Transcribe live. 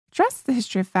Dress, the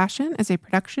History of Fashion is a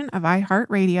production of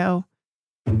iHeartRadio.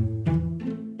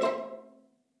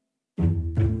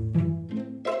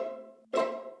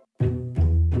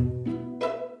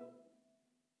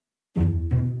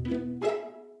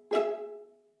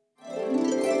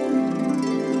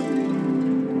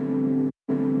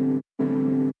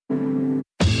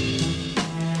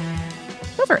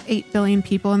 Over 8 billion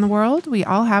people in the world, we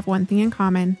all have one thing in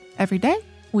common. Every day,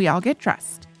 we all get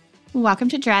dressed. Welcome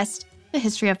to Dressed, the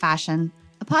History of Fashion,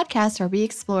 a podcast where we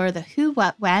explore the who,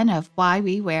 what, when of why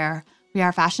we wear. We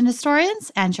are fashion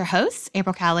historians and your hosts,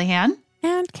 April Callahan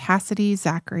and Cassidy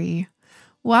Zachary.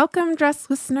 Welcome, Dress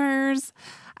listeners.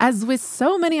 As with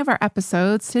so many of our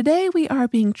episodes, today we are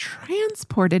being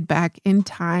transported back in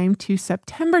time to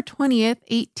September 20th,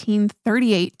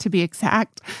 1838 to be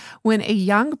exact, when a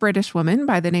young British woman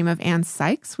by the name of Anne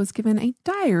Sykes was given a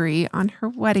diary on her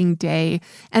wedding day.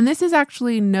 And this is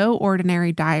actually no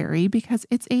ordinary diary because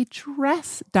it's a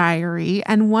dress diary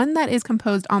and one that is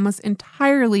composed almost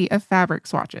entirely of fabric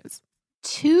swatches.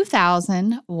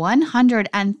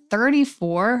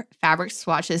 2,134 fabric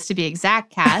swatches to be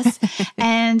exact, Cass.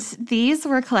 And these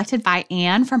were collected by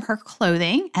Anne from her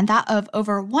clothing and that of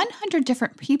over 100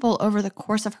 different people over the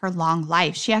course of her long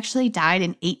life. She actually died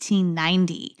in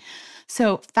 1890.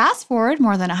 So fast forward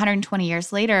more than 120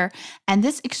 years later, and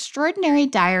this extraordinary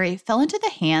diary fell into the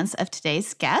hands of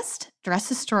today's guest, dress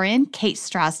historian Kate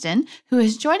Strasden, who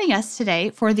is joining us today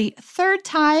for the third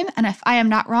time. And if I am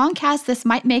not wrong, Cass, this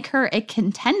might make her a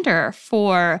contender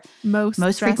for most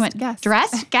frequent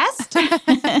dressed guest.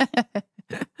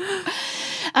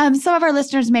 Some of our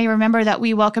listeners may remember that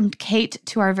we welcomed Kate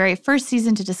to our very first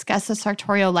season to discuss the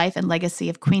sartorial life and legacy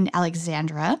of Queen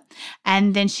Alexandra.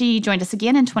 And then she joined us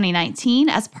again in 2019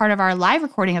 as part of our live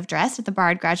recording of Dress at the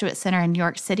Bard Graduate Center in New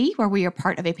York City, where we are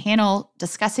part of a panel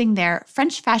discussing their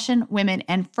French fashion, women,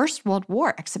 and First World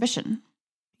War exhibition.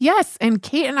 Yes, and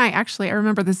Kate and I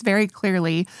remember this very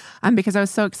clearly because I was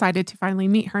so excited to finally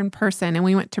meet her in person. And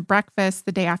we went to breakfast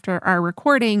the day after our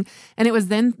recording. And it was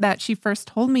then that she first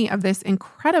told me of this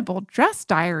incredible dress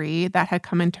diary that had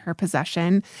come into her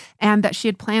possession and that she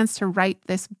had plans to write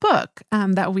this book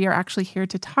that we are actually here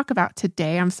to talk about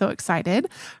today. I'm so excited.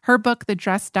 Her book, The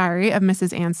Dress Diary of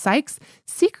Mrs. Anne Sykes,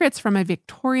 Secrets from a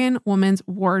Victorian Woman's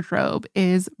Wardrobe,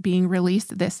 is being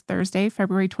released this Thursday,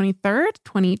 February 23rd,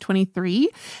 2023.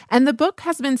 And the book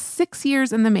has been 6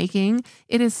 years in the making.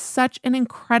 It is such an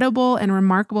incredible and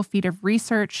remarkable feat of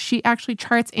research. She actually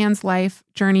charts Anne's life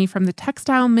journey from the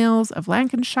textile mills of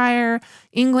Lancashire,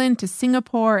 England to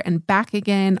Singapore and back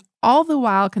again, all the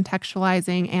while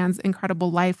contextualizing Anne's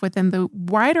incredible life within the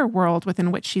wider world within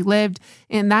which she lived.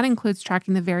 And that includes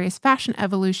tracking the various fashion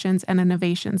evolutions and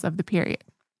innovations of the period.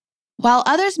 While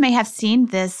others may have seen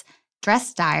this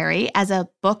dress diary as a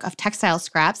book of textile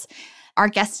scraps, our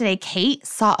guest today, Kate,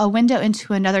 saw a window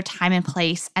into another time and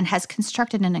place and has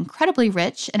constructed an incredibly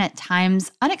rich and at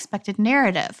times unexpected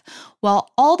narrative, while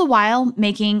all the while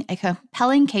making a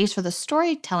compelling case for the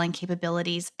storytelling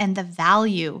capabilities and the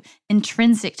value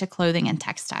intrinsic to clothing and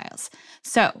textiles.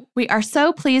 So we are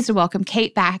so pleased to welcome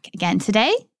Kate back again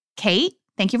today. Kate,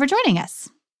 thank you for joining us.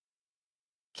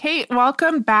 Kate,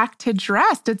 welcome back to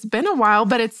Dressed. It's been a while,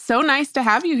 but it's so nice to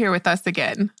have you here with us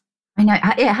again. I know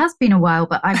it has been a while,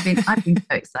 but I've been so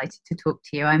excited to talk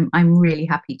to you. I'm really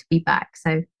happy to be back.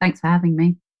 So thanks for having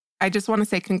me. I just want to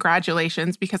say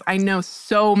congratulations because I know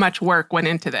so much work went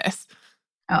into this.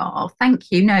 Oh,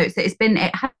 thank you. No, it has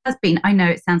been. I know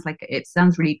it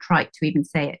sounds really trite to even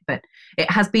say it, but it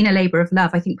has been a labor of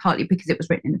love. I think partly because it was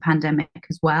written in the pandemic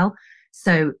as well.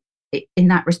 So in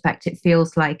that respect, it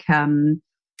feels like a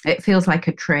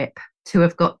trip to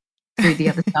have got through the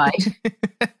other side.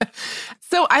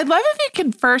 So I'd love if you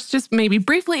could first just maybe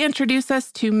briefly introduce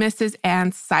us to Mrs.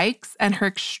 Anne Sykes and her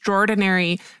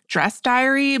extraordinary dress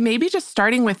diary, maybe just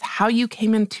starting with how you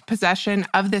came into possession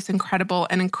of this incredible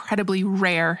and incredibly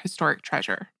rare historic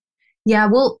treasure. Yeah,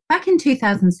 well, back in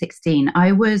 2016,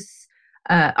 I'm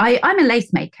a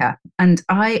lace maker and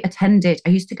I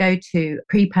used to go to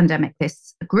pre-pandemic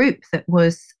this group that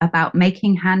was about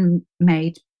making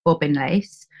handmade bobbin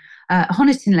lace.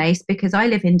 Honiton lace, because I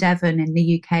live in Devon in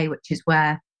the UK, which is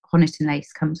where Honiton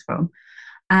lace comes from.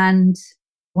 And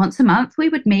once a month we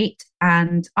would meet,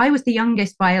 and I was the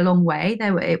youngest by a long way.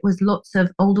 It was lots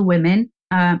of older women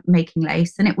making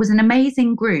lace, and it was an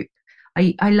amazing group.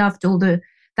 I loved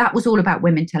that was all about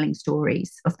women telling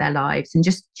stories of their lives and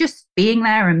just being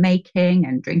there and making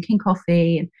and drinking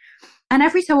coffee. And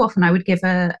every so often I would give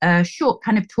a short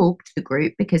kind of talk to the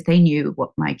group because they knew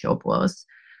what my job was.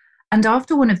 And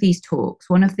after one of these talks,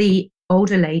 one of the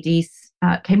older ladies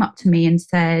came up to me and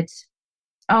said,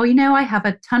 oh, I have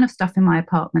a ton of stuff in my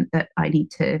apartment that I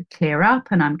need to clear up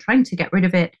and I'm trying to get rid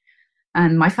of it.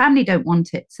 And my family don't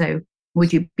want it. So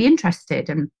would you be interested?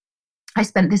 And I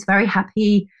spent this very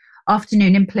happy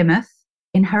afternoon in Plymouth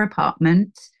in her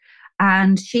apartment.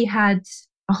 And she had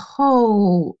a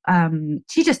whole,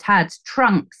 she just had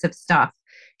trunks of stuff.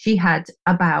 She had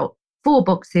about 4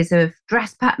 boxes of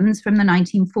dress patterns from the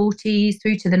 1940s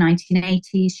through to the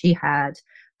 1980s. She had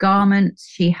garments.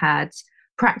 She had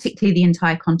practically the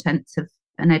entire contents of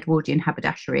an Edwardian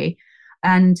haberdashery.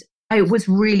 And it was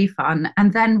really fun.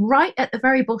 And then right at the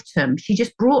very bottom, she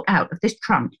just brought out of this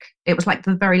trunk. It was like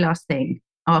the very last thing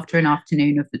after an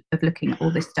afternoon of looking at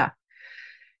all this stuff.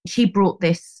 She brought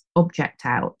this object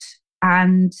out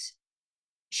and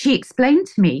she explained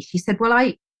to me, she said, well,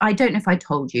 I don't know if I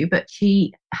told you, but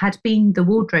she had been the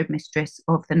wardrobe mistress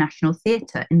of the National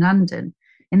Theatre in London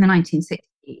in the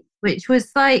 1960s, which was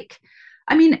like,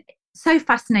 I mean, so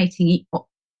fascinating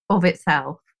of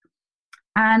itself.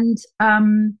 And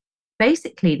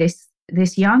basically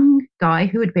this young guy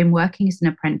who had been working as an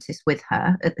apprentice with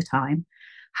her at the time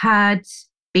had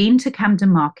been to Camden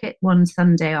Market one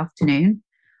Sunday afternoon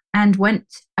and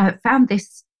found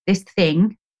this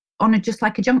thing on just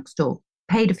like a junk store,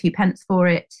 paid a few pence for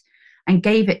it and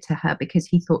gave it to her because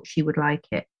he thought she would like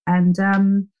it. And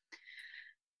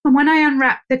when I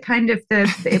unwrapped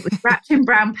it was wrapped in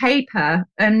brown paper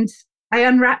and I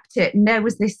unwrapped it and there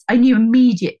was this, I knew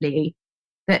immediately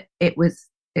that it was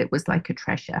like a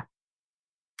treasure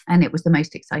and it was the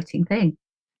most exciting thing.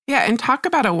 Yeah. And talk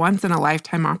about a once in a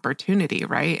lifetime opportunity,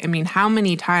 right? I mean, how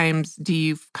many times do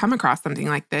you come across something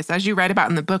like this? As you write about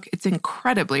in the book, it's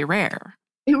incredibly rare.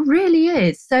 It really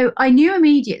is. So I knew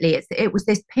immediately it was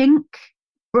this pink,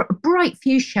 bright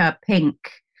fuchsia pink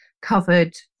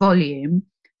covered volume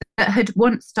that had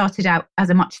once started out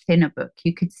as a much thinner book,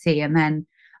 you could see. And then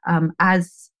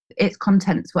as its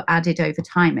contents were added over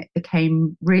time, it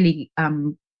became really,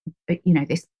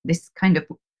 this kind of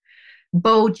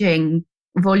bulging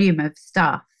volume of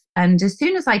stuff. And as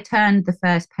soon as I turned the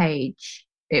first page,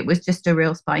 it was just a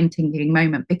real spine-tingling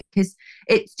moment because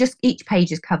it's just each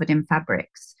page is covered in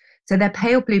fabrics. So they're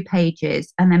pale blue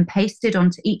pages, and then pasted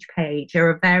onto each page are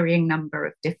a varying number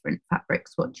of different fabric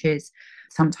swatches,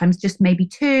 sometimes just maybe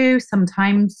 2,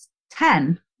 sometimes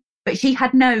 10. But she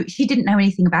didn't know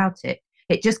anything about it.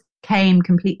 It just came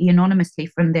completely anonymously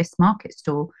from this market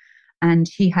store. And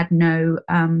she had never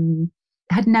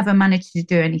managed to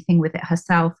do anything with it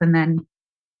herself. And then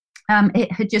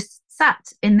it had just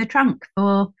sat in the trunk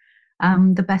for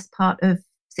the best part of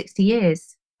 60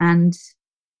 years. And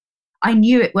I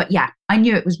knew it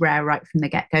was rare right from the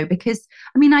get-go because,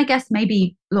 I mean, I guess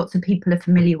maybe lots of people are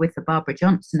familiar with the Barbara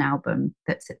Johnson album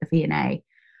that's at the V&A,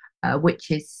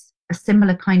 which is a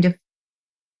similar kind of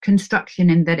construction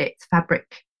in that it's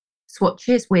fabric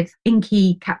swatches with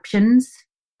inky captions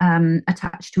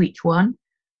attached to each one,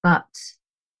 but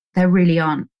there really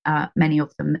aren't many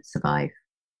of them that survive.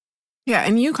 Yeah,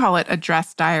 and you call it a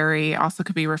dress diary, also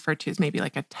could be referred to as maybe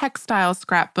like a textile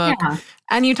scrapbook. Yeah.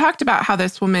 And you talked about how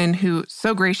this woman who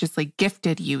so graciously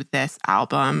gifted you this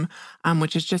album,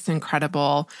 which is just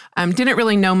incredible, didn't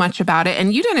really know much about it.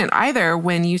 And you didn't either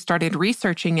when you started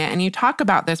researching it. And you talk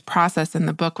about this process in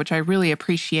the book, which I really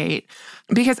appreciate.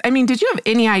 Because, I mean, did you have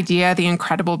any idea the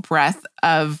incredible breadth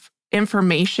of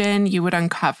information you would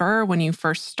uncover when you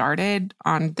first started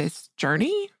on this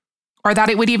journey? Or that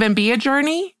it would even be a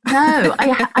journey? No,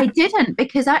 I didn't,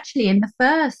 because actually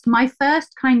my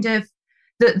first kind of,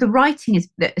 the writing is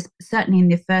certainly in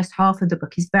the first half of the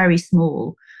book is very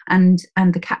small, and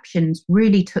the captions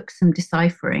really took some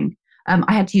deciphering.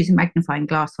 I had to use a magnifying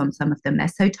glass on some of them. They're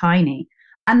so tiny.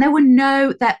 And they're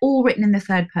all written in the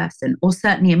third person, or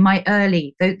certainly in my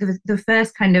the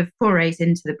first kind of forays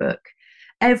into the book,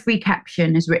 every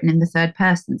caption is written in the third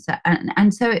person. So,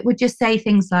 and so it would just say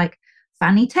things like,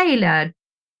 Fanny Taylor,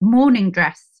 morning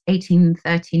dress,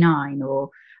 1839, or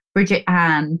Bridget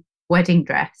Ann, wedding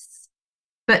dress.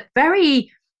 But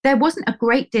there wasn't a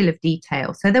great deal of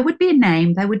detail. So there would be a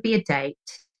name, there would be a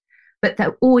date, but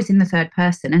they're always in the third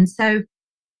person. And so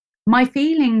my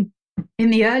feeling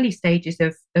in the early stages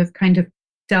of kind of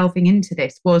delving into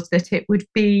this was that it would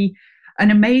be an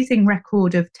amazing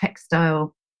record of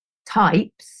textile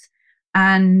types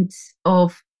and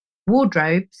of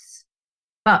wardrobes,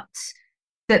 but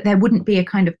that there wouldn't be a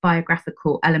kind of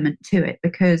biographical element to it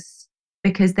because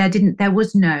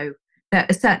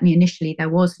certainly initially there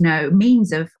was no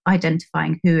means of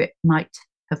identifying who it might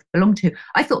have belonged to.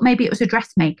 I thought maybe it was a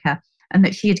dressmaker and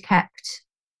that she had kept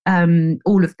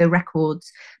all of the records,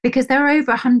 because there are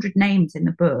over 100 names in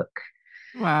the book.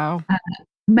 Wow.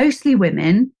 Mostly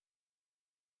women,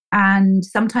 and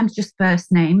sometimes just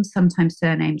first names, sometimes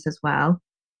surnames as well.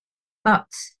 But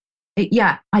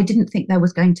I didn't think there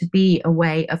was going to be a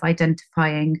way of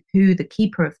identifying who the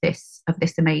keeper of this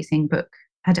amazing book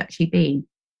had actually been.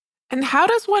 And how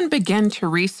does one begin to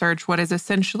research what is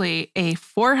essentially a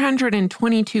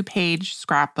 422-page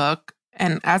scrapbook?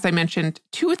 And as I mentioned,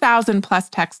 2,000 plus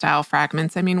textile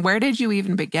fragments. I mean, where did you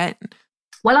even begin?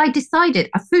 Well, I decided,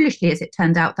 foolishly as it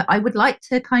turned out, that I would like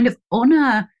to kind of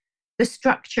honor the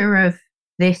structure of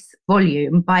this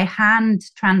volume by hand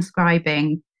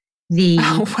transcribing the...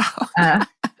 Oh, wow.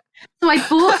 So I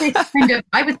bought this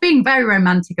I was being very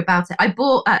romantic about it. I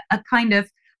bought a kind of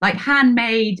like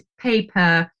handmade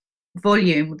paper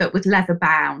volume that was leather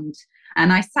bound.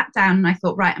 And I sat down and I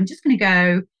thought, right, I'm just going to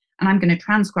go and I'm going to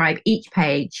transcribe each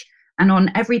page. And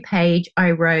on every page,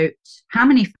 I wrote how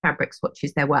many fabric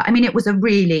swatches there were. I mean, it was a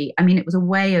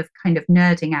way of kind of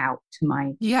nerding out to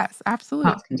my yes,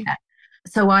 absolutely. heart's content.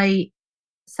 So I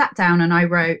sat down and I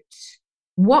wrote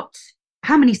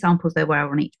how many samples there were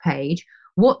on each page,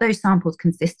 what those samples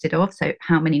consisted of. So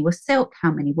how many were silk,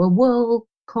 how many were wool,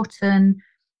 cotton,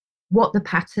 what the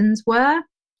patterns were,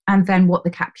 and then what the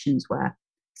captions were.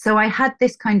 So I had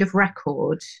this kind of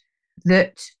record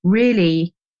that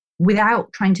really,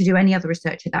 without trying to do any other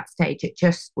research at that stage,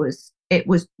 it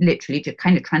was literally just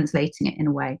kind of translating it in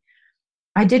a way.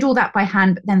 I did all that by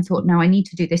hand, but then thought, no, I need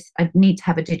to do this. I need to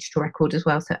have a digital record as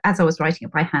well. So as I was writing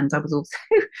it by hand, I was also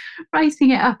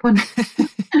writing it up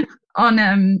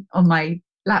on my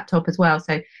laptop as well.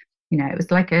 So, it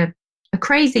was like a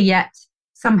crazy yet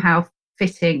somehow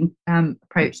fitting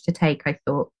approach to take, I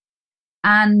thought.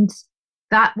 And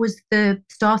that was the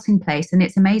starting place. And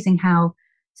it's amazing how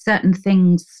certain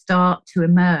things start to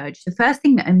emerge. The first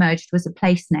thing that emerged was a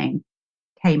place name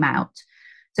came out.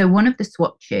 So one of the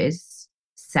swatches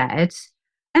said,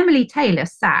 Emily Taylor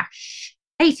sash,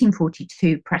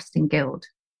 1842 Preston Guild.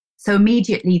 So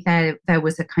immediately there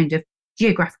was a kind of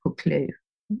geographical clue.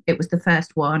 It was the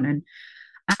first one. And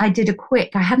I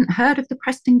hadn't heard of the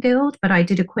Preston Guild, but I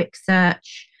did a quick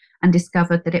search and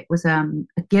discovered that it was a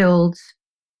guild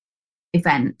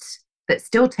event that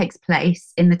still takes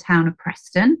place in the town of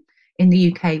Preston in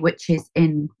the UK, which is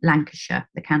in Lancashire,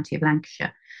 the county of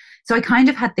Lancashire. So I kind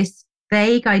of had this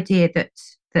vague idea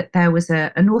that there was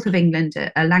a north of England,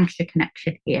 a Lancashire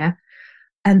connection here.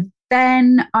 And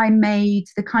then I made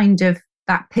the kind of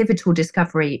that pivotal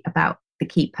discovery about the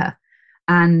keeper.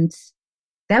 And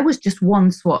there was just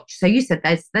one swatch. So you said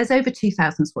there's over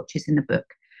 2,000 swatches in the book,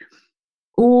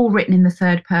 all written in the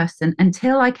third person,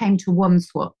 until I came to one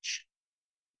swatch.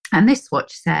 And this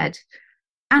swatch said,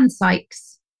 Anne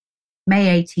Sykes,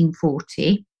 May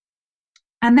 1840.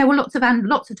 And there were lots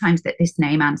of times that this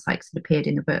name, Anne Sykes, had appeared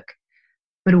in the book,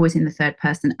 but always in the third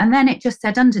person. And then it just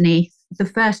said underneath, the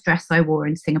first dress I wore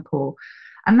in Singapore.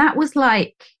 And that was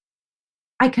like,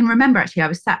 I can remember actually, I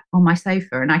was sat on my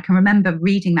sofa and I can remember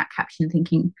reading that caption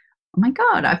thinking, oh my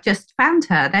God, I've just found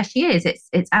her. There she is.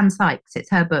 It's Anne Sykes.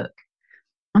 It's her book.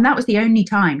 And that was the only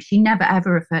time. She never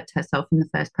ever referred to herself in the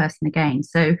first person again.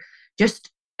 So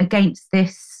just against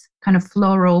this kind of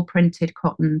floral printed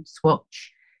cotton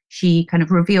swatch, she kind of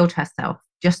revealed herself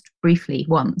just briefly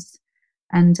once.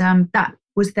 And that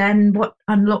was then what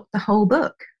unlocked the whole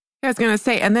book. I was going to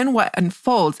say, and then what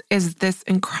unfolds is this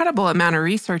incredible amount of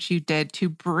research you did to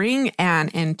bring Anne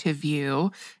into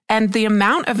view. And the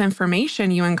amount of information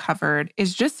you uncovered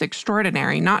is just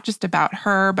extraordinary, not just about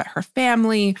her, but her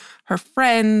family, her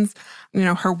friends,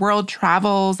 her world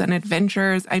travels and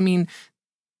adventures. I mean,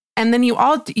 and then you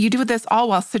do this all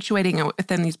while situating it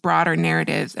within these broader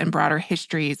narratives and broader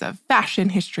histories of fashion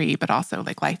history, but also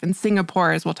like life in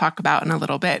Singapore, as we'll talk about in a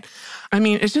little bit. I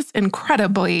mean, it's just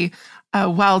incredibly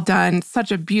well done.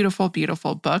 Such a beautiful,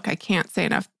 beautiful book. I can't say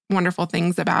enough wonderful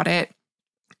things about it.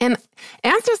 And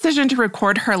Anne's decision to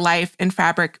record her life in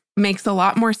fabric makes a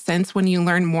lot more sense when you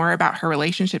learn more about her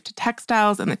relationship to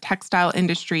textiles and the textile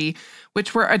industry,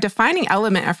 which were a defining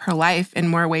element of her life in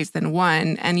more ways than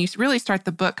one. And you really start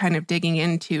the book kind of digging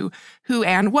into who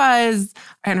Anne was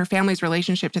and her family's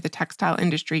relationship to the textile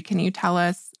industry. Can you tell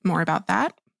us more about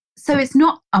that? So it's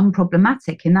not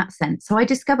unproblematic in that sense. So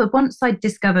once I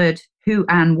discovered who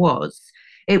Anne was,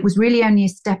 it was really only a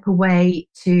step away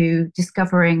to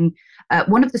discovering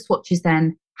one of the swatches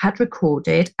then had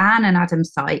recorded Anne and Adam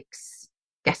Sykes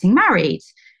getting married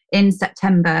in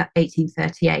September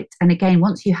 1838. And again,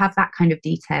 once you have that kind of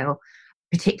detail,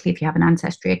 particularly if you have an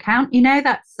ancestry account,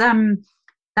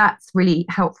 that's really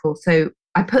helpful. So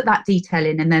I put that detail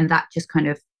in, and then that just kind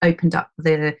of opened up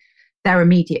their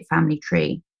immediate family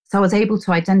tree. So I was able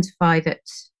to identify that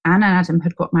Anne and Adam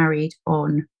had got married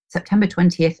on September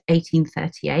 20th,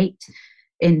 1838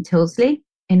 in Tyldesley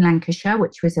in Lancashire,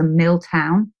 which was a mill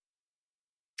town.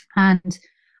 And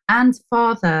Anne's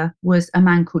father was a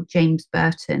man called James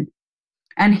Burton.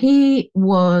 And he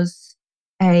was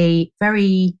a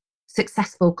very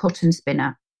successful cotton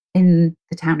spinner in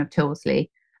the town of Tyldesley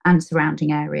and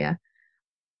surrounding area.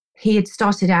 He had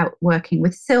started out working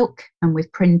with silk and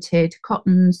with printed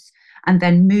cottons, and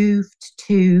then moved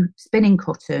to spinning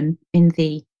cotton in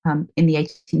the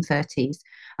 1830s.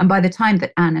 And by the time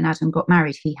that Anne and Adam got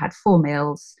married, he had 4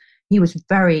 mills. He was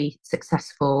very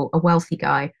successful, a wealthy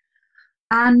guy.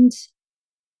 And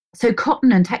so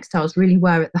cotton and textiles really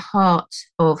were at the heart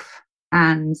of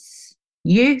Anne's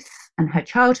youth and her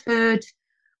childhood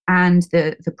and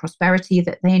the prosperity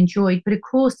that they enjoyed. But of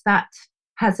course, that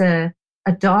has a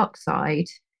dark side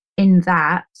in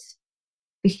that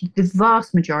the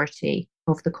vast majority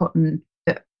of the cotton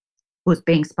that was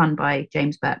being spun by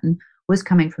James Burton was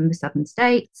coming from the southern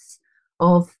states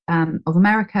of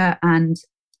America. And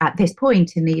at this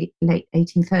point in the late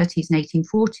 1830s and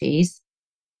 1840s,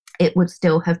 it would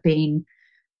still have been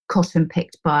cotton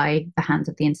picked by the hands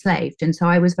of the enslaved. And so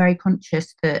I was very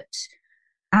conscious that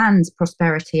Anne's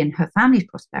prosperity and her family's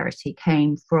prosperity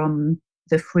came from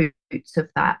the fruits of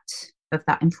that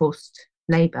enforced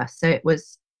labor. So it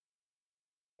was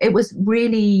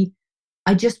really,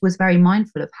 I just was very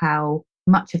mindful of how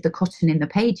much of the cotton in the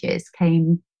pages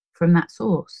came from that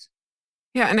source.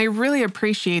 Yeah, and I really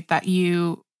appreciate that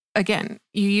you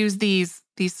use these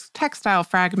textile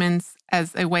fragments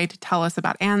as a way to tell us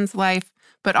about Anne's life,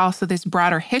 but also this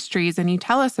broader histories. And you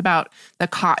tell us about the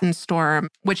cotton storm,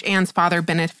 which Anne's father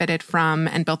benefited from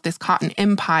and built this cotton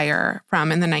empire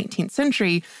from in the 19th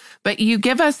century. But you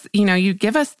give us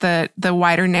the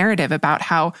wider narrative about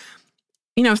how,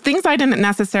 things I didn't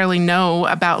necessarily know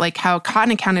about, like how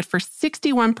cotton accounted for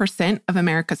 61% of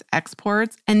America's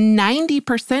exports, and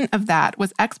 90% of that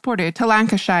was exported to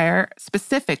Lancashire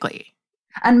specifically.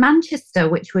 And Manchester,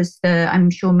 which was I'm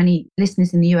sure many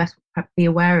listeners in the US will be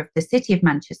aware of the city of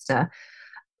Manchester,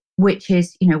 which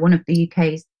is, one of the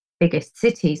UK's biggest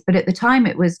cities. But at the time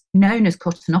it was known as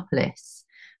Cottonopolis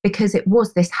because it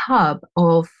was this hub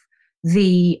of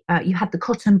you had the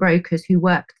cotton brokers who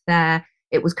worked there.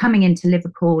 It was coming into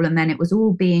Liverpool, and then it was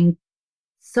all being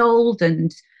sold,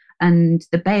 and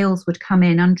the bales would come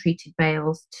in, untreated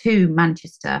bales, to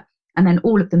Manchester. And then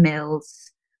all of the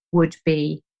mills would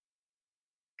be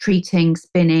treating,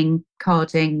 spinning,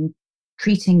 carding,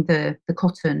 treating the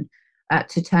cotton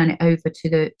to turn it over to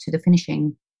the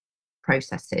finishing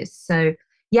processes. So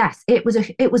yes, it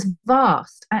was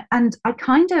vast, and I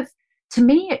kind of, to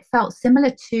me, it felt similar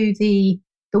to the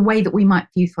way that we might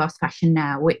view fast fashion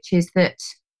now, which is that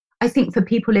I think for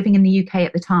people living in the UK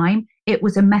at the time, it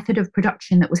was a method of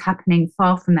production that was happening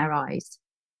far from their eyes.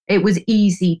 It was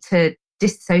easy to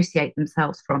disassociate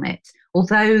themselves from it,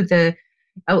 although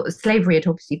slavery had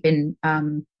obviously been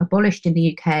abolished in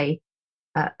the UK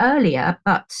earlier,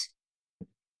 but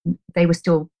they were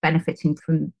still benefiting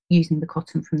from using the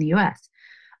cotton from the US.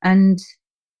 And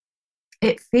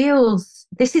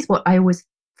this is what I always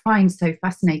find so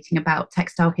fascinating about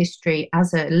textile history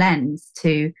as a lens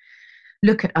to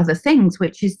look at other things,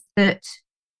 which is that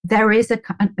there is a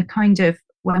kind of,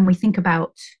 when we think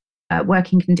about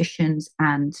working conditions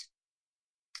and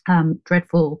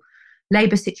dreadful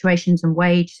labor situations and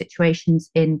wage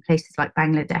situations in places like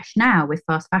Bangladesh now with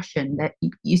fast fashion, that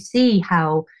you see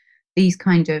how these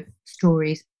kind of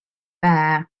stories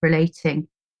bear relating.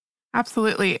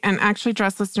 Absolutely. And actually,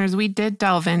 Dressed listeners, we did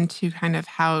delve into kind of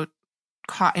how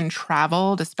cotton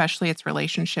traveled, especially its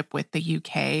relationship with the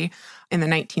UK in the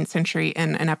 19th century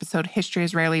in an episode, History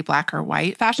is Rarely Black or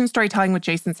White, Fashion Storytelling with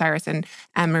Jason Cyrus and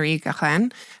Anne-Marie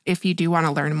Gaclen, if you do want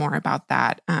to learn more about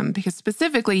that. Because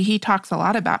specifically, he talks a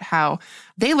lot about how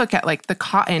they look at like the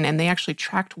cotton and they actually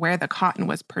tracked where the cotton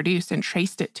was produced and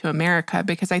traced it to America.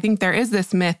 Because I think there is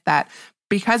this myth that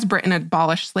because Britain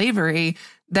abolished slavery,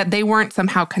 that they weren't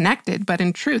somehow connected, but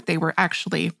in truth, they were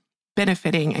actually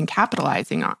benefiting and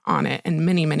capitalizing on it in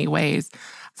many, many ways.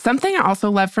 Something I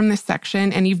also love from this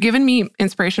section, and you've given me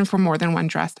inspiration for more than one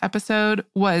Dressed episode,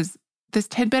 was this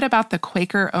tidbit about the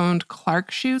Quaker-owned Clark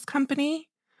Shoes Company,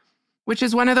 which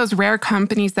is one of those rare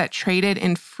companies that traded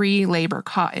in free labor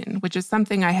cotton, which is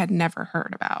something I had never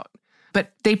heard about.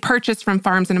 But they purchased from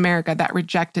farms in America that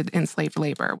rejected enslaved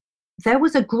labor. There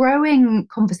was a growing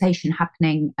conversation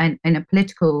happening in the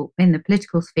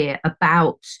political sphere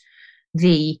about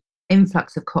the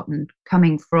influx of cotton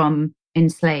coming from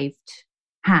enslaved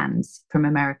hands from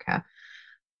America.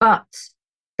 But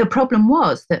the problem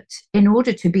was that in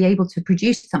order to be able to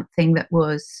produce something that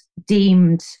was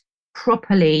deemed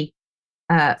properly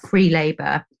free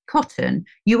labor cotton,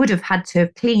 you would have had to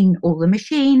clean all the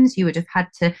machines, you would have had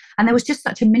to, and there was just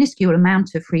such a minuscule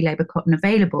amount of free labor cotton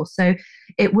available. So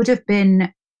it would have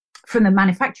been, from the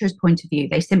manufacturer's point of view,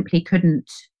 they simply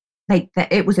couldn't,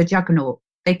 it was a juggernaut.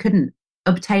 They couldn't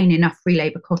obtain enough free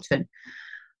labor cotton.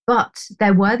 But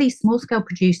there were these small scale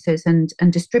producers and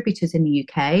distributors in the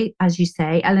UK. As you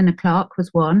say, Eleanor Clark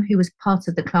was one, who was part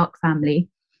of the Clark family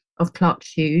of Clark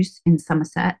Shoes in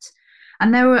Somerset.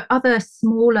 And there were other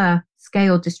smaller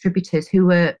scale distributors who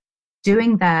were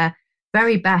doing their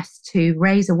very best to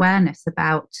raise awareness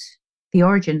about the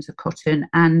origins of cotton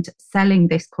and selling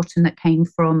this cotton that came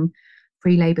from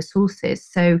free labor sources.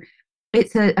 So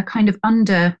it's a kind of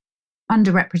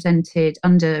underrepresented,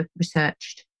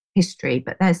 under-researched history,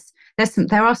 but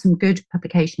there are some good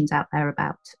publications out there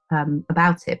about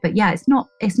it. But yeah, it's not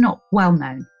well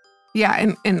known.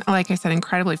 Yeah, and like I said,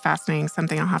 incredibly fascinating,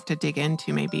 something I'll have to dig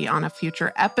into maybe on a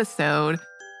future episode.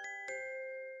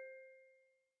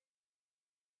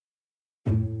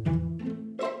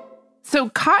 So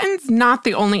cotton's not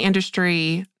the only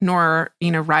industry nor,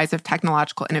 rise of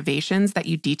technological innovations that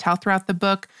you detail throughout the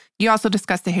book. You also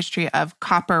discuss the history of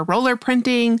copper roller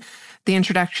printing, the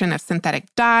introduction of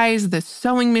synthetic dyes, the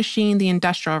sewing machine, the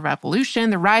Industrial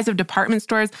Revolution, the rise of department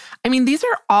stores. I mean, these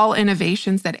are all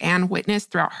innovations that Anne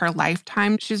witnessed throughout her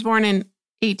lifetime. She was born in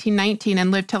 1819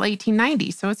 and lived till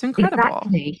 1890. So it's incredible.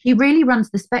 Exactly. He really runs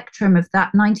the spectrum of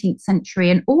that 19th century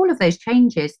and all of those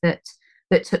changes that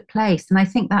took place. And I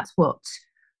think that's what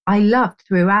I loved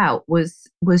throughout was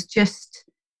just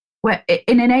where,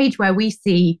 in an age where we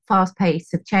see fast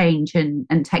pace of change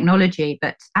and technology,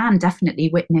 but Anne definitely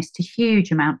witnessed a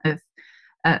huge amount of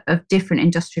different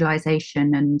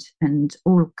industrialization and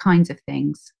all kinds of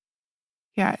things.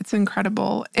 Yeah, it's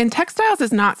incredible. And textiles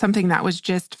is not something that was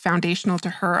just foundational to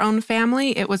her own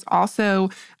family. It was also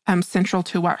central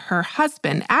to what her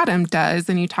husband, Adam, does.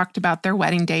 And you talked about their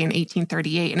wedding day in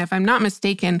 1838. And if I'm not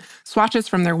mistaken, swatches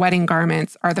from their wedding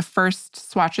garments are the first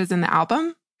swatches in the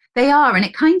album. They are, and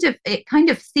it kind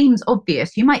of seems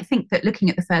obvious. You might think that looking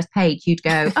at the first page, you'd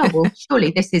go, "Oh, well,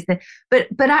 surely this is the."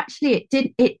 But actually,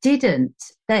 it didn't.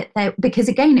 Because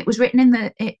again, it was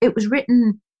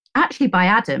written actually by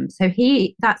Adam. So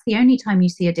that's the only time you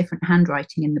see a different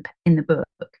handwriting in the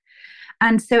book.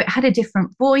 And so it had a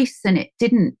different voice, and it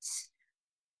didn't,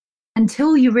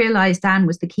 until you realized Anne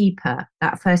was the keeper,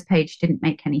 that first page didn't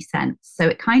make any sense. So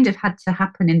it kind of had to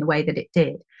happen in the way that it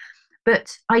did.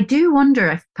 But I do wonder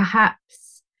if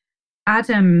perhaps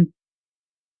Adam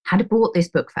had bought this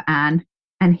book for Anne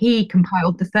and he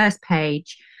compiled the first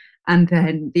page, and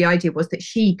then the idea was that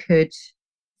she could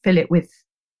fill it with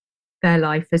their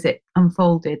life as it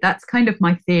unfolded. That's kind of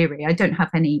my theory. I don't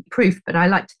have any proof, but I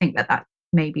like to think that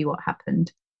may be what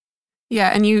happened.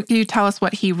 Yeah, and you tell us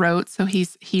what he wrote. So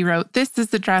he wrote, "This is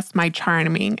the dress my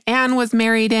charming Anne was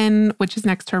married in," which is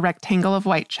next to a rectangle of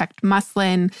white checked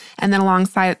muslin. And then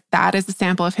alongside that is a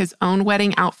sample of his own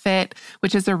wedding outfit,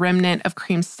 which is a remnant of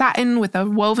cream satin with a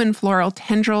woven floral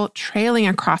tendril trailing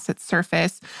across its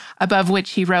surface, above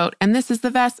which he wrote, "And this is the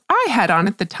vest I had on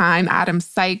at the time, Adam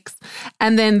Sykes."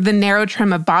 And then the narrow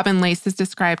trim of bobbin lace is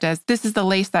described as, "This is the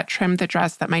lace that trimmed the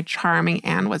dress that my charming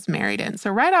Anne was married in." So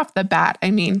right off the bat,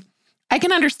 I mean, I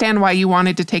can understand why you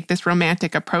wanted to take this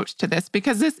romantic approach to this,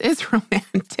 because this is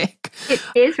romantic. It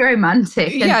is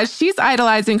romantic. Yeah, she's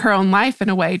idolizing her own life in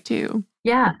a way too.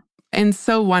 Yeah. And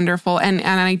so wonderful. And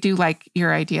I do like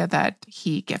your idea that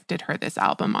he gifted her this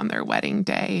album on their wedding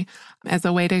day as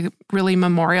a way to really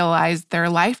memorialize their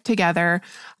life together.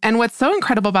 And what's so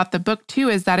incredible about the book too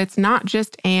is that it's not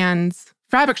just Anne's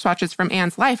fabric swatches from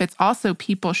Anne's life. It's also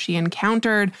people she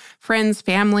encountered, friends,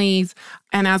 families,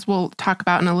 and as we'll talk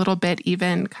about in a little bit,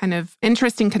 even kind of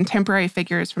interesting contemporary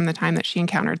figures from the time that she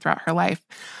encountered throughout her life.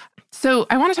 So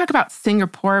I want to talk about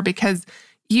Singapore because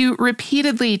you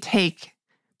repeatedly take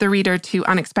the reader to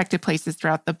unexpected places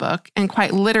throughout the book. And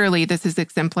quite literally, this is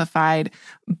exemplified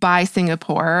by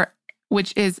Singapore,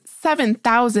 which is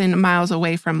 7,000 miles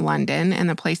away from London and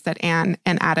the place that Anne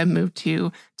and Adam moved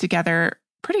to together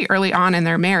pretty early on in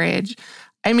their marriage.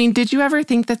 I mean, did you ever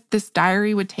think that this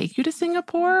diary would take you to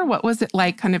Singapore? What was it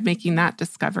like kind of making that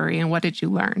discovery, and what did you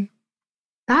learn?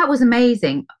 That was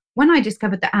amazing. When I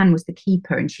discovered that Anne was the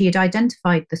keeper and she had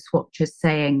identified the swatch as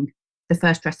saying the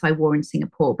first dress I wore in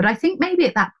Singapore, but I think maybe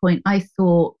at that point I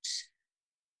thought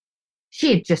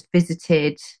she had just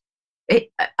visited.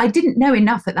 I didn't know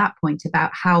enough at that point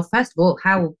about how, first of all,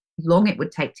 how long it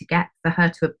would take to get for her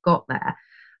to have got there.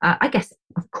 I guess,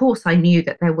 of course, I knew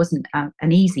that there wasn't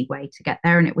an easy way to get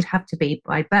there and it would have to be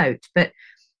by boat, but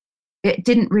I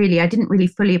didn't really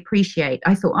fully appreciate.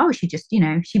 I thought, oh, she just,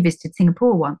 she visited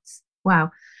Singapore once. Wow.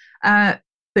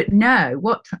 But no,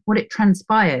 what it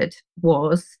transpired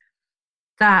was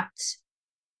that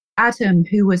Adam,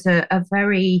 who was a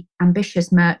very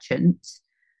ambitious merchant,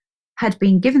 had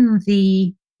been given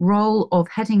the role of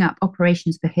heading up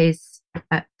operations for his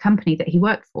company that he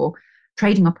worked for,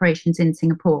 trading operations in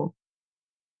Singapore.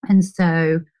 And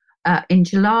so in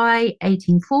July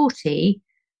 1840,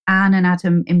 Anne and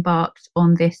Adam embarked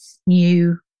on this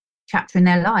new chapter in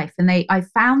their life. And I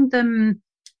found them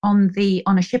on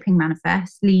a shipping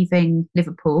manifest leaving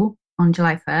Liverpool on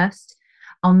July 1st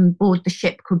on board the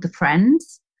ship called the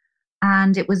Friends.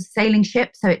 And it was a sailing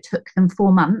ship, so it took them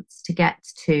 4 months to get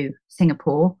to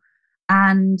Singapore.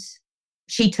 And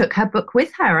she took her book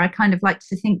with her. I kind of like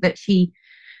to think that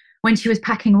when she was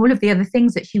packing all of the other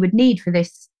things that she would need for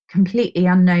this completely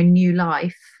unknown new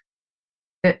life,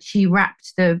 that she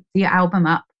wrapped the album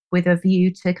up with a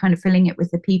view to kind of filling it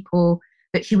with the people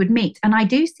that she would meet. And I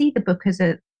do see the book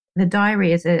the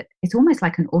diary it's almost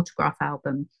like an autograph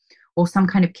album or some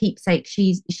kind of keepsake.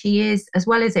 She is, as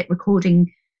well as it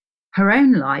recording her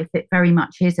own life, it very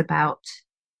much is about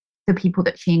the people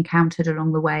that she encountered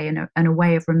along the way and a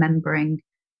way of remembering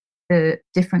the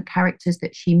different characters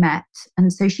that she met.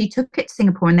 And so she took it to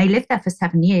Singapore and they lived there for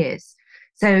 7 years.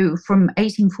 So from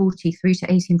 1840 through to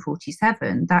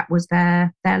 1847, that was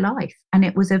their life. And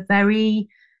it was a very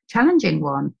challenging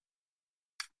one.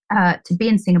 To be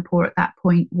in Singapore at that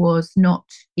point was not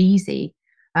easy.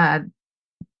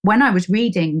 When I was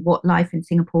reading what life in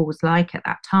Singapore was like at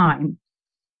that time,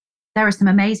 there are some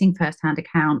amazing first-hand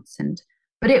accounts,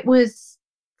 but it was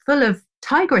full of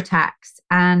tiger attacks,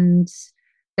 and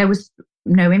there was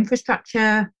no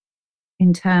infrastructure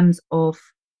in terms of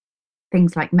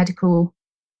things like medical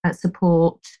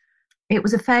support. It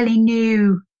was a fairly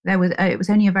new. It was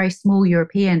only a very small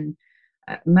European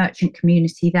merchant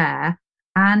community there,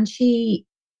 and she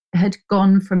had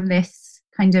gone from this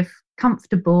kind of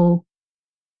comfortable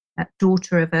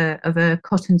daughter of a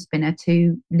cotton spinner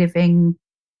to living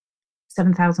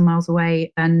 7,000 miles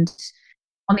away and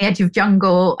on the edge of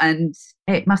jungle, and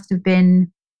it must have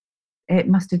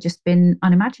just been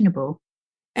unimaginable.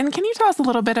 And can you tell us a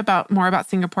little bit more about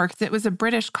Singapore? Because it was a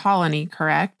British colony,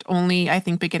 correct? Only, I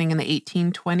think, beginning in the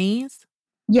 1820s?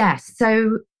 Yes.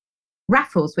 So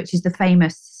Raffles, which is the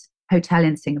famous hotel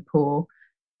in Singapore,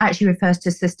 actually refers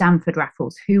to Sir Stamford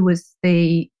Raffles, who was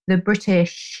the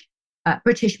British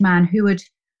man who had,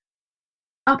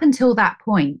 up until that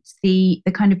point, the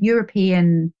kind of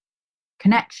European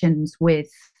connections with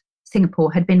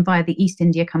Singapore had been via the East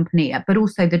India Company, but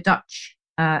also the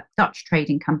Dutch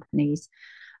trading companies.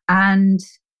 And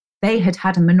they had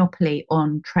had a monopoly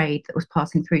on trade that was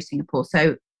passing through Singapore.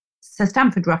 So Sir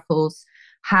Stamford Raffles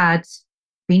had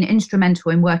been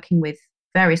instrumental in working with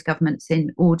various governments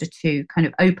in order to kind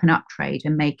of open up trade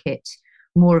and make it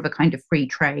more of a kind of free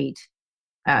trade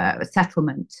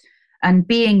settlement. And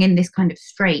being in this kind of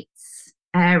straits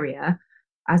area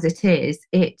as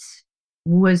it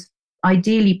was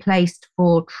ideally placed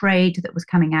for trade that was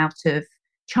coming out of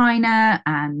China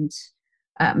and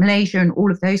Malaysia and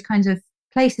all of those kinds of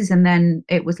places. And then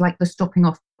it was like the stopping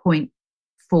off point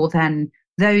for then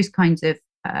those kinds of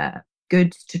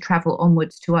goods to travel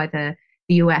onwards to either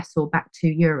the US or back to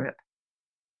Europe.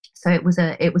 So it was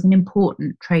an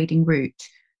important trading route,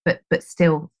 but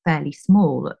still fairly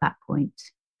small at that point.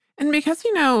 And because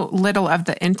you know little of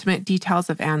the intimate details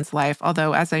of Anne's life,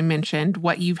 although, as I mentioned,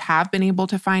 what you have been able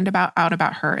to find out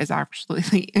about her is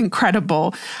absolutely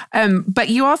incredible. But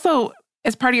you also,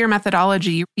 as part of your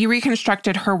methodology, you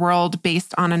reconstructed her world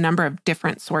based on a number of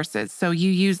different sources. So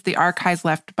you used the archives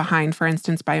left behind, for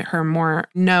instance, by her more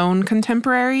known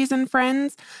contemporaries and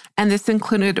friends. And this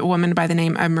included a woman by the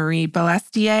name of Marie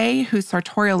Belestier, whose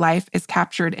sartorial life is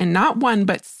captured in not one,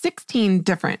 but 16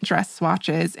 different dress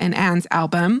swatches in Anne's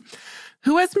album.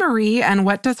 Who is Marie, and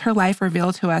what does her life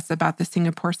reveal to us about the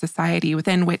Singapore society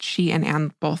within which she and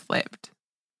Anne both lived?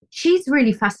 She's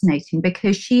really fascinating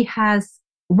because she has...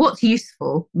 What's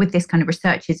useful with this kind of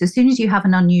research is as soon as you have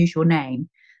an unusual name,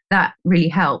 that really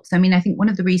helps. I mean, I think one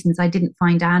of the reasons I didn't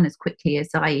find Anne as quickly as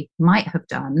I might have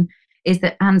done is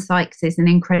that Anne Sykes is an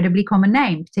incredibly common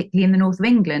name, particularly in the north of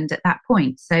England at that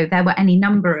point. So there were any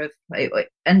number of,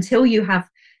 until you have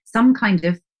some kind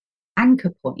of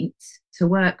anchor point to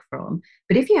work from.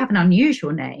 But if you have an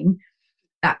unusual name,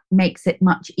 that makes it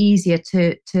much easier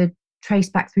to trace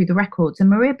back through the records. And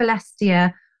Maria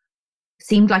Belestier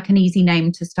seemed like an easy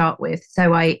name to start with.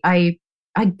 So I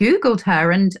Googled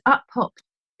her, and up popped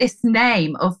this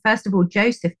name of, first of all,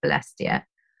 Joseph Belestier.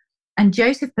 And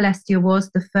Joseph Belestier was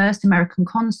the first American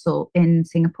consul in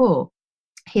Singapore.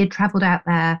 He had traveled out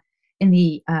there in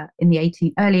the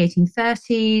early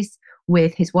 1830s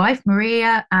with his wife,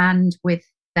 Maria, and with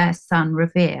their son,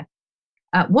 Revere.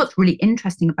 What's really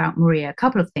interesting about Maria, a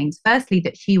couple of things. Firstly,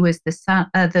 that she was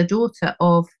the daughter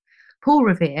of Paul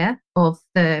Revere, of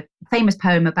the famous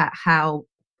poem about how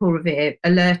Paul Revere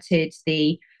alerted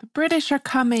The British are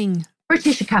coming.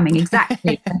 British are coming,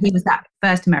 exactly. He was that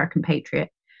first American patriot.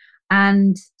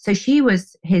 And so she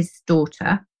was his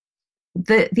daughter.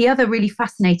 The other really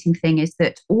fascinating thing is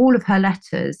that all of her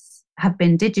letters have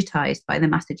been digitized by the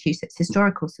Massachusetts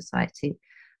Historical Society.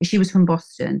 She was from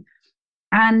Boston.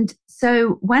 And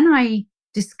so when I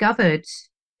discovered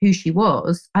who she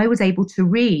was, I was able to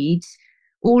read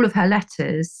all of her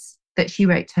letters that she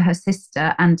wrote to her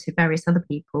sister and to various other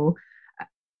people,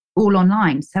 all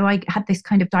online. So I had this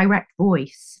kind of direct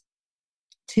voice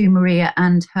to Maria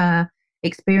and her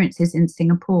experiences in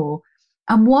Singapore.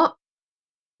 And what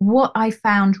I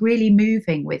found really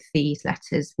moving with these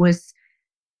letters was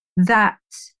that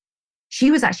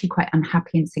she was actually quite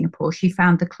unhappy in Singapore. She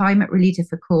found the climate really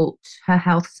difficult. Her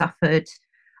health suffered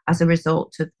as a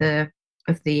result of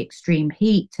the extreme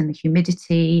heat and the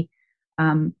humidity.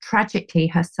 Tragically,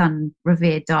 her son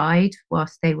Revere died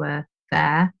whilst they were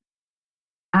there.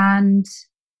 And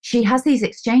she has these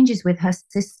exchanges with her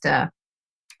sister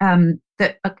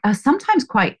that are sometimes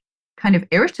quite kind of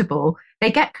irritable.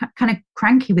 They get kind of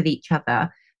cranky with each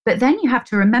other. But then you have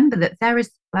to remember that there is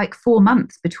like 4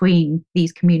 months between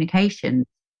these communications.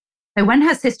 So when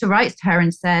her sister writes to her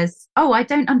and says, "Oh, why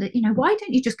don't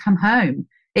you just come home?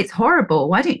 It's horrible.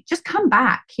 Why don't you just come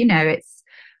back?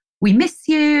 We miss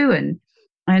you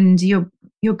and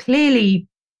you're clearly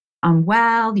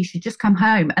unwell. You should just come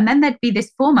home." And then there'd be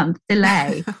this 4-month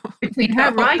delay between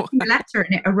her writing the letter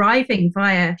and it arriving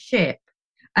via ship.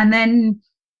 And then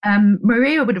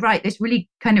Maria would write this really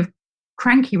kind of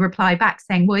cranky reply back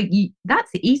saying, "Well, that's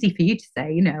easy for you to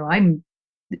say.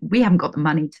 We haven't got the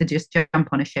money to just jump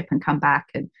on a ship and come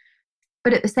back."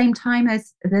 But at the same time,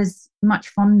 there's much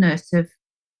fondness of,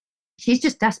 she's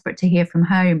just desperate to hear from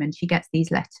home, and she gets these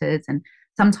letters and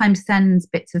sometimes sends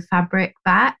bits of fabric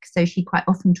back. So she quite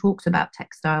often talks about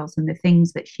textiles and the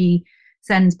things that she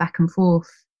sends back and forth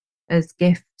as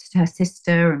gifts to her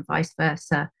sister and vice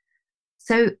versa.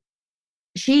 So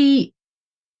she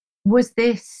was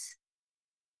this,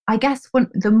 I guess,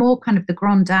 the more kind of the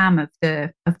grande dame of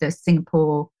the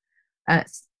Singapore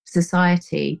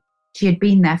society. She had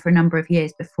been there for a number of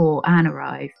years before Anne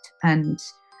arrived and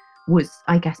was,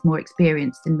 I guess, more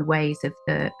experienced in the ways of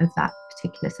that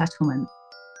particular settlement.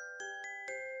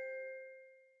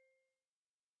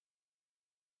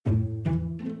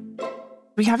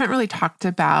 We haven't really talked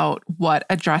about what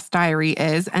a dress diary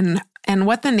is and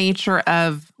what the nature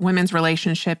of women's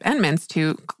relationship and men's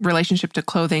relationship to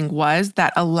clothing was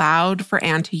that allowed for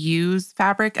Anne to use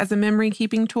fabric as a memory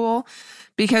keeping tool.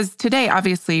 Because today,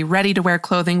 obviously, ready-to-wear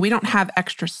clothing, we don't have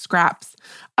extra scraps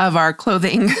of our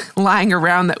clothing lying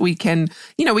around that we can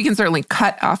certainly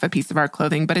cut off a piece of our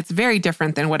clothing, but it's very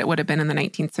different than what it would have been in the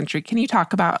 19th century. Can you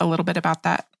talk about a little bit about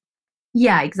that?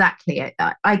 Yeah, exactly.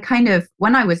 I kind of,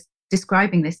 when I was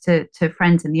describing this to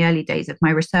friends in the early days of my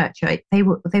research, they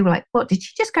were like, "What, did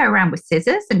she just go around with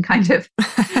scissors and kind of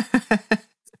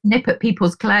nip at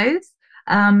people's clothes?"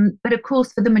 But of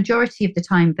course, for the majority of the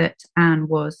time that Anne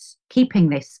was keeping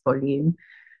this volume,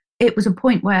 it was a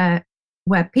point where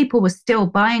people were still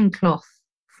buying cloth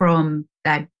from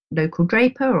their local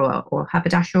draper or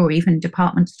haberdasher or even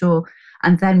department store,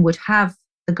 and then would have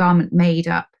the garment made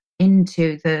up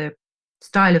into the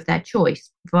style of their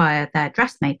choice via their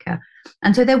dressmaker.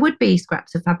 And so there would be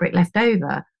scraps of fabric left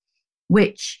over,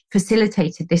 which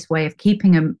facilitated this way of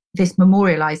keeping this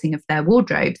memorializing of their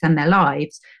wardrobes and their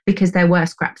lives, because there were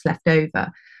scraps left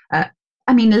over.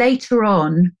 Later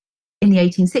on in the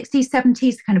 1860s,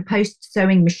 70s, kind of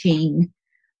post-sewing machine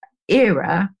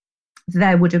era,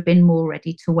 there would have been more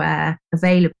ready-to-wear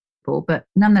available. But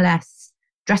nonetheless,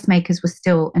 dressmakers were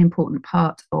still an important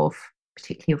part of,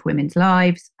 particularly of women's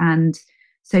lives. And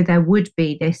so there would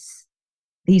be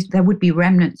there would be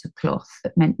remnants of cloth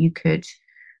that meant you could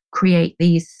create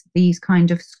these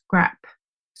kind of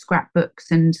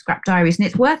scrapbooks and scrap diaries. And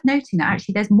it's worth noting that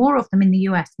actually there's more of them in the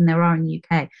US than there are in the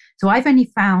UK. So I've only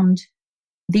found,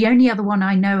 the only other one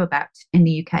I know about in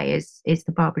the UK is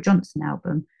the Barbara Johnson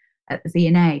album at the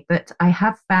V&A. But I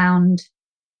have found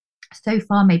so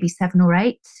far maybe 7 or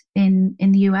 8 in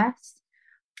the US.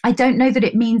 I don't know that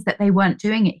it means that they weren't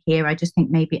doing it here. I just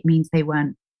think maybe it means they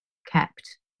weren't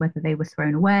kept, whether they were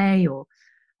thrown away or,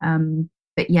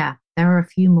 but yeah, there are a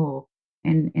few more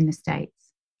in the States.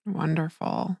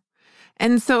 Wonderful.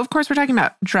 And so, of course, we're talking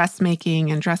about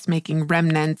dressmaking and dressmaking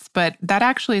remnants, but that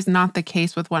actually is not the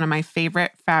case with one of my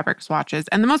favorite fabric swatches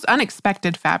and the most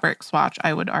unexpected fabric swatch,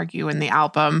 I would argue, in the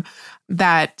album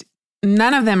that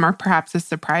None of them are perhaps as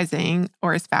surprising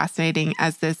or as fascinating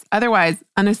as this otherwise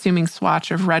unassuming swatch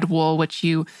of red wool, which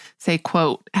you say,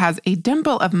 quote, has a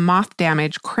dimple of moth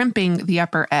damage crimping the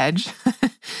upper edge.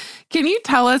 Can you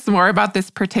tell us more about this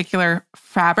particular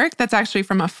fabric that's actually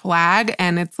from a flag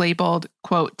and it's labeled,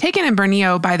 quote, taken in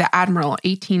Borneo by the Admiral,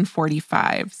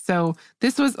 1845. So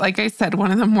this was, like I said,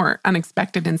 one of the more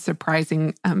unexpected and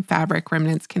surprising fabric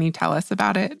remnants. Can you tell us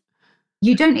about it?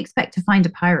 You don't expect to find a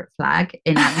pirate flag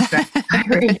in Anne's dress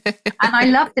diary. And I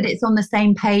love that it's on the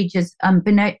same page as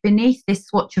beneath this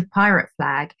swatch of pirate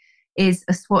flag is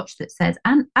a swatch that says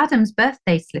Adam's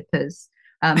birthday slippers,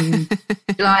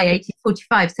 July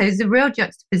 1845. So there's a real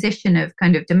juxtaposition of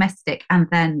kind of domestic and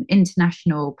then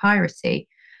international piracy.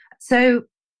 So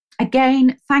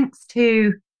again, thanks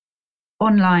to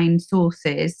online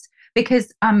sources,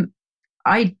 because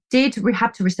I did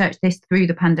have to research this through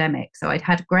the pandemic. So I'd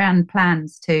had grand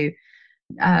plans to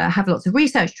have lots of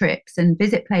research trips and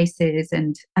visit places.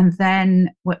 And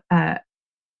then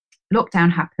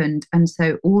lockdown happened. And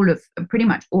so pretty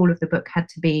much all of the book had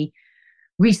to be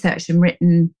researched and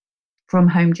written from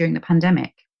home during the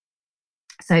pandemic.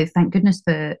 So thank goodness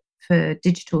for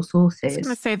digital sources. I was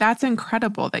going to say, that's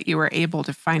incredible that you were able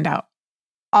to find out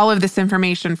all of this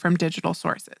information from digital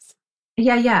sources.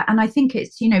 Yeah. And I think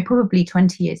it's, probably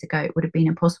 20 years ago, it would have been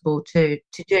impossible to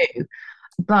do.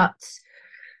 But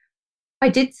I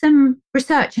did some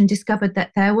research and discovered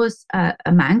that there was a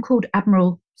man called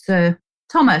Admiral Sir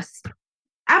Thomas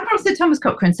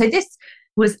Cochrane. So this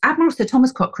was Admiral Sir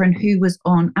Thomas Cochrane, who was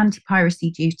on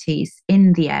anti-piracy duties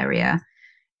in the area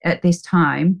at this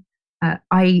time.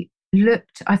 I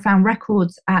found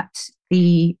records at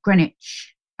the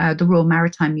Greenwich, the Royal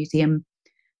Maritime Museum,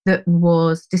 that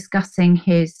was discussing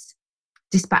his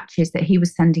dispatches that he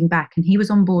was sending back. And he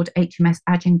was on board HMS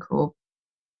Agincourt.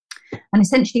 And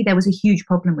essentially there was a huge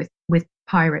problem with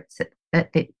pirates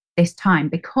at this time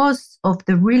because of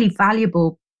the really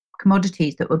valuable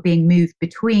commodities that were being moved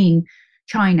between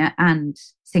China and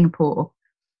Singapore.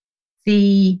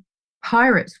 The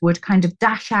pirates would kind of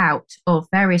dash out of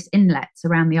various inlets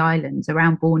around the islands,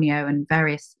 around Borneo and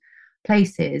various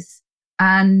places,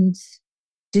 and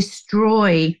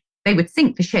they would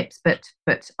sink the ships,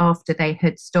 but after they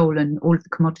had stolen all of the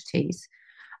commodities.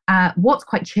 What's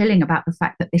quite chilling about the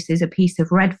fact that this is a piece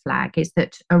of red flag is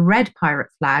that a red pirate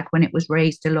flag, when it was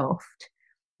raised aloft,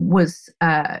 was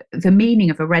the meaning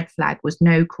of a red flag was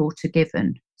no quarter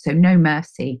given, so no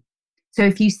mercy. So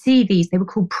if you see these, they were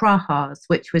called prahas,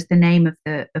 which was the name of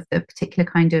the particular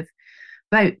kind of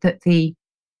boat that the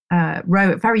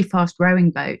very fast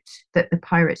rowing boat that the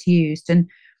pirates used. And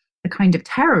the kind of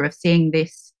terror of seeing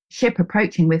this ship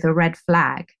approaching with a red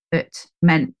flag that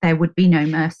meant there would be no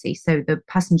mercy. So the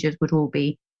passengers would all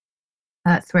be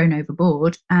thrown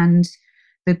overboard and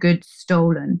the goods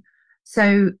stolen.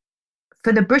 So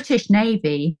for the British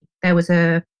Navy, there was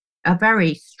a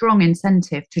very strong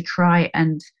incentive to try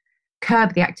and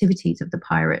curb the activities of the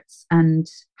pirates. And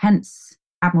hence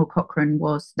Admiral Cochrane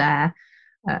was there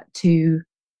to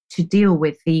deal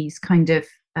with these kind of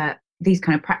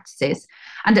practices.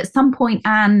 And at some point,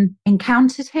 Anne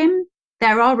encountered him.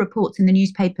 There are reports in the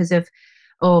newspapers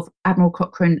of Admiral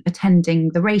Cochrane attending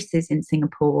the races in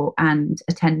Singapore and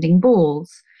attending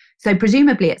balls. So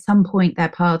presumably at some point their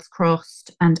paths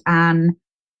crossed and Anne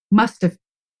must have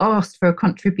asked for a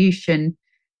contribution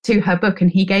to her book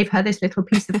and he gave her this little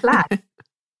piece of flag.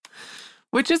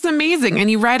 Which is amazing. And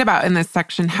you write about in this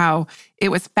section how it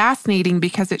was fascinating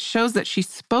because it shows that she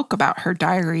spoke about her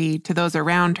diary to those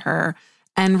around her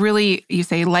and really, you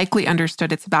say, likely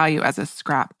understood its value as a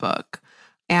scrapbook.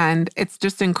 And it's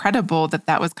just incredible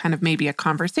that was kind of maybe a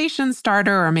conversation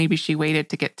starter, or maybe she waited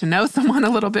to get to know someone a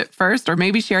little bit first, or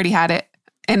maybe she already had it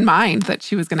in mind that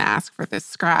she was going to ask for this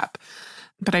scrap.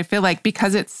 But I feel like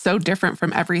because it's so different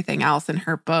from everything else in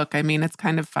her book, I mean, it's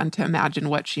kind of fun to imagine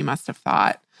what she must have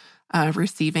thought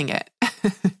receiving it.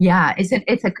 Yeah, it's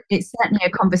certainly a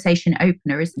conversation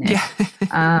opener, isn't it?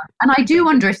 Yeah. And I do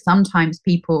wonder if sometimes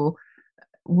people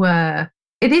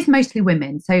it is mostly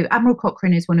women. So Admiral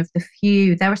Cochrane is one of the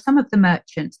few. There are some of the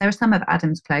merchants, there are some of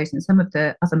Adam's clothes and some of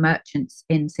the other merchants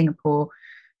in Singapore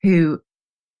who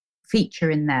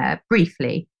feature in there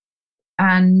briefly.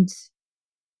 And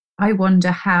I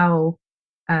wonder how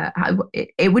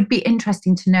it would be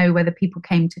interesting to know whether people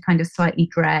came to kind of slightly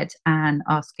dread and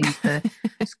asking for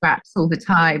scraps all the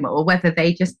time, or whether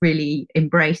they just really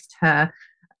embraced her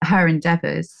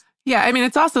endeavors. Yeah, I mean,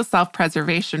 it's also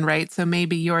self-preservation, right? So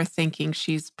maybe you're thinking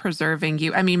she's preserving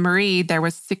you. I mean, Marie, there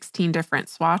was 16 different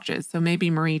swatches. So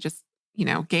maybe Marie just,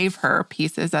 gave her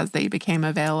pieces as they became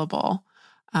available.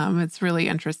 It's really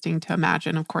interesting to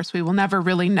imagine. Of course, we will never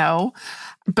really know.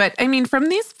 But I mean, from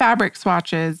these fabric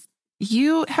swatches,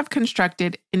 you have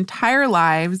constructed entire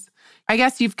lives. I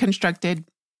guess you've constructed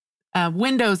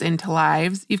windows into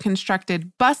lives. You've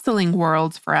constructed bustling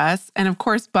worlds for us. And of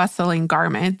course, bustling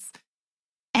garments.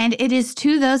 And it is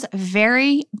to those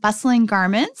very bustling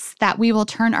garments that we will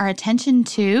turn our attention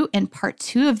to in part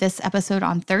 2 of this episode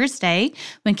on Thursday,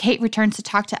 when Kate returns to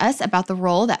talk to us about the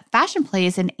role that fashion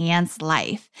plays in Anne's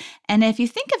life. And if you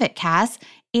think of it, Cass,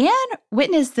 Anne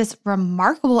witnessed this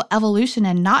remarkable evolution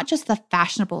in not just the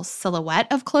fashionable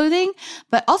silhouette of clothing,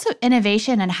 but also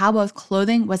innovation in how both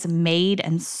clothing was made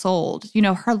and sold. You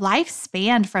know, her life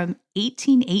spanned from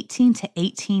 1818 to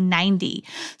 1890.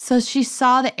 So she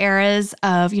saw the eras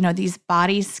of, these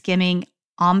body skimming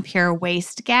empire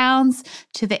waist gowns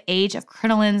to the age of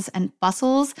crinolines and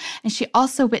bustles. And she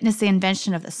also witnessed the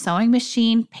invention of the sewing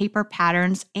machine, paper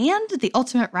patterns, and the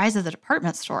ultimate rise of the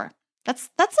department store.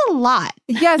 That's a lot.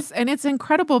 Yes, and it's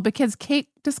incredible because Kate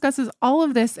discusses all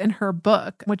of this in her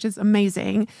book, which is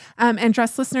amazing. And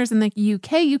Dressed listeners in the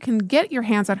UK, you can get your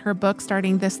hands on her book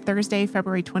starting this Thursday,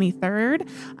 February 23rd,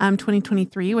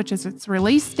 2023, which is its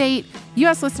release date.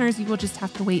 US listeners, you will just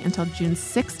have to wait until June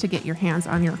 6th to get your hands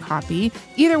on your copy.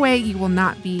 Either way, you will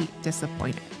not be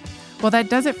disappointed. Well, that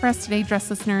does it for us today, Dressed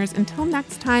listeners. Until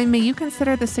next time, may you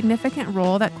consider the significant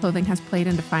role that clothing has played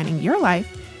in defining your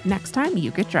life next time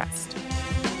you get dressed.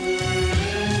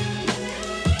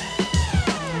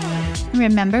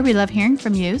 Remember, we love hearing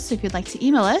from you, so if you'd like to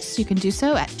email us, you can do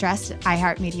so at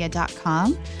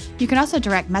dressed@iheartmedia.com. You can also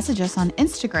direct message us on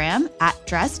Instagram at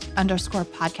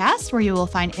dressed_podcast, where you will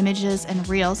find images and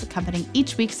reels accompanying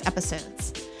each week's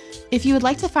episodes. If you would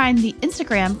like to find the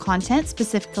Instagram content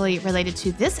specifically related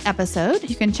to this episode,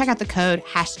 you can check out the code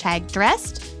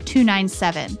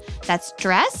 #dressed297. That's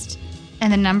dressed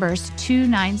and the numbers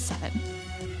 297.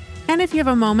 And if you have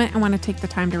a moment and want to take the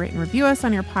time to rate and review us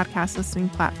on your podcast listening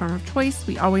platform of choice,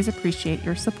 we always appreciate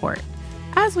your support.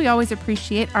 As we always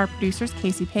appreciate our producers,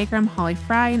 Casey Pegram, Holly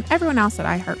Fry, and everyone else at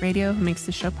iHeartRadio who makes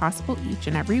the show possible each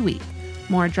and every week.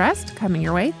 More Dressed coming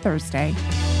your way Thursday.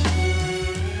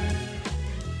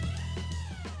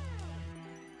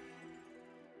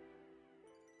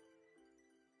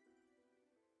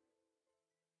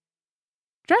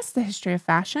 Dressed: The History of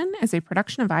Fashion is a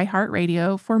production of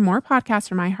iHeartRadio. For more podcasts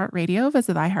from iHeartRadio,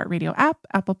 visit the iHeartRadio app,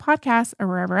 Apple Podcasts, or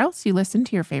wherever else you listen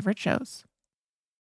to your favorite shows.